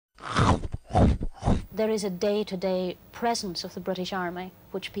there is a day-to-day presence of the British Army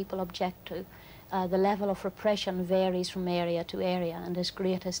which people object to. The level of repression varies from area to area and is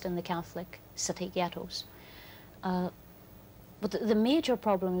greatest in the Catholic city ghettos. But the major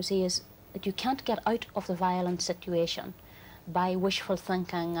problem, you see, is that you can't get out of the violent situation by wishful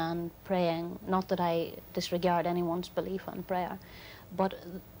thinking and praying. Not that I disregard anyone's belief in prayer, but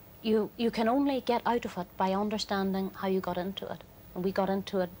you can only get out of it by understanding how you got into it. And we got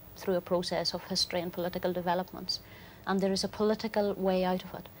into it through a process of history and political developments. And there is a political way out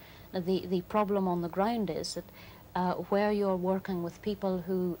of it. Now, the problem on the ground is that where you're working with people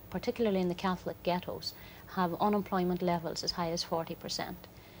who, particularly in the Catholic ghettos, have unemployment levels as high as 40%,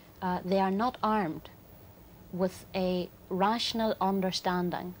 they are not armed with a rational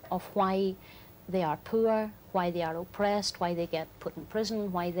understanding of why they are poor, why they are oppressed, why they get put in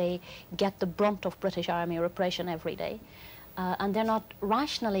prison, why they get the brunt of British Army repression every day. And they're not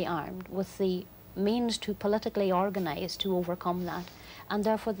rationally armed with the means to politically organise to overcome that. And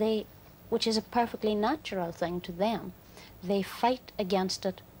therefore they, which is a perfectly natural thing to them, they fight against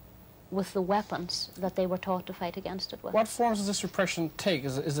it with the weapons that they were taught to fight against it with. What forms does this repression take?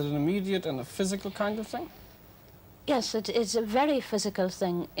 Is it an immediate and a physical kind of thing? Yes, it's a very physical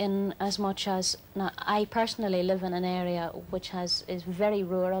thing in as much as, now, I personally live in an area which is very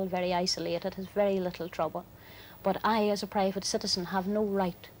rural, very isolated, has very little trouble. But I, as a private citizen, have no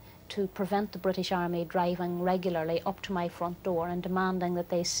right to prevent the British Army driving regularly up to my front door and demanding that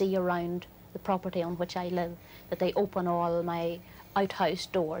they see around the property on which I live, that they open all my outhouse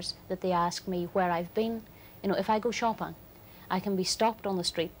doors, that they ask me where I've been. You know, if I go shopping, I can be stopped on the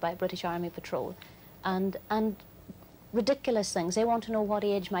street by a British Army patrol, and ridiculous things. They want to know what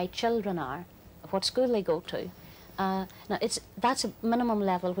age my children are, what school they go to. Now, that's a minimum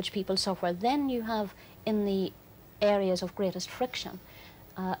level which people suffer. Then you have, in the areas of greatest friction,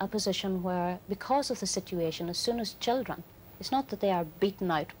 a position where, because of the situation, as soon as children, it's not that they are beaten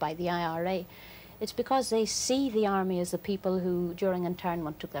out by the IRA, it's because they see the army as the people who, during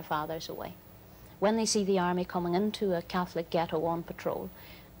internment, took their fathers away. When they see the army coming into a Catholic ghetto on patrol,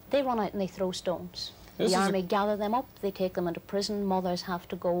 they run out and they throw stones. The army gather them up, they take them into prison, mothers have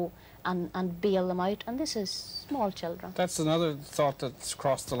to go and bail them out, and this is small children. That's another thought that's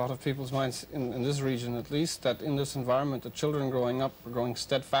crossed a lot of people's minds, in this region at least, that in this environment, the children growing up are growing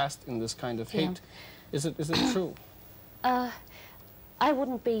steadfast in this kind of hate. Yeah. Is it true? I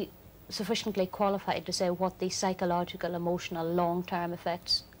wouldn't be sufficiently qualified to say what the psychological, emotional, long-term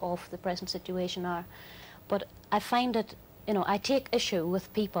effects of the present situation are, but I find it, you know, I take issue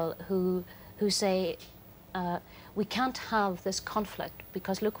with people who say, we can't have this conflict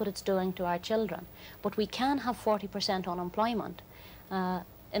because look what it's doing to our children. But we can have 40% unemployment.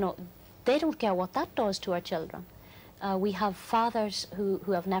 You know, they don't care what that does to our children. We have fathers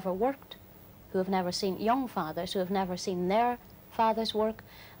who have never worked, who have never seen, young fathers who have never seen their fathers work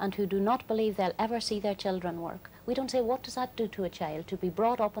and who do not believe they'll ever see their children work. We don't say, what does that do to a child to be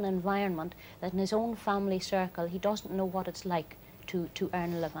brought up in an environment that in his own family circle he doesn't know what it's like to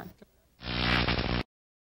earn a living.